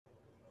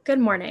Good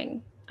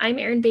morning. I'm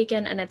Erin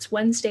Bacon, and it's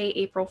Wednesday,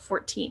 April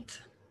 14th.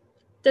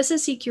 This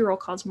is CQ Roll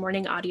Call's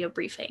morning audio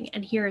briefing,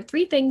 and here are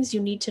 3 things you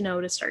need to know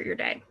to start your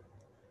day.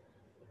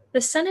 The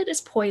Senate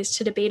is poised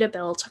to debate a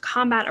bill to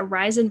combat a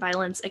rise in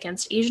violence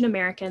against Asian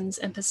Americans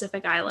and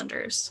Pacific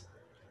Islanders.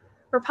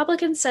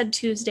 Republicans said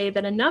Tuesday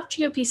that enough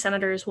GOP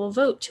senators will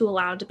vote to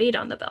allow debate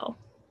on the bill.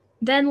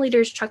 Then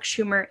leaders Chuck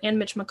Schumer and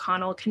Mitch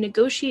McConnell can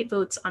negotiate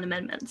votes on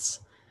amendments.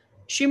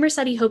 Schumer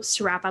said he hopes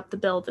to wrap up the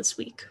bill this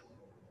week.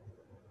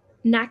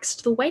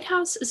 Next, the White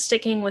House is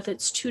sticking with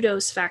its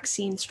 2-dose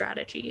vaccine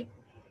strategy.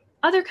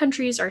 Other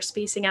countries are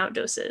spacing out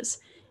doses,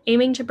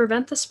 aiming to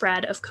prevent the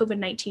spread of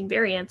COVID-19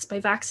 variants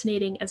by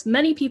vaccinating as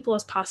many people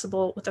as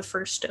possible with a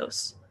first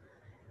dose.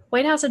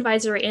 White House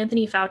advisor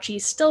Anthony Fauci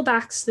still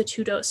backs the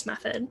 2-dose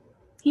method.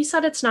 He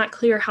said it's not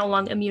clear how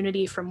long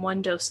immunity from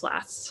one dose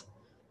lasts.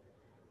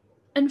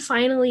 And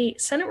finally,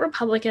 Senate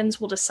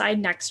Republicans will decide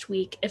next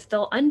week if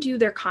they'll undo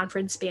their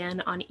conference ban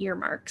on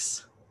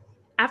earmarks.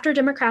 After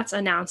Democrats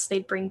announced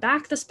they'd bring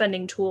back the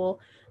spending tool,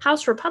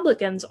 House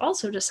Republicans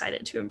also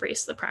decided to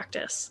embrace the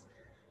practice.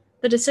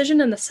 The decision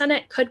in the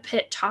Senate could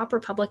pit top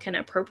Republican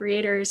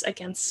appropriators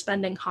against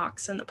spending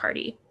hawks in the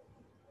party.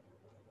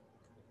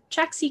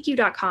 Check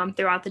CQ.com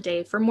throughout the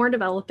day for more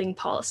developing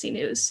policy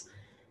news.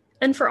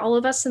 And for all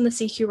of us in the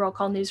CQ Roll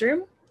Call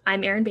newsroom,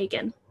 I'm Erin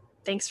Bacon.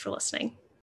 Thanks for listening.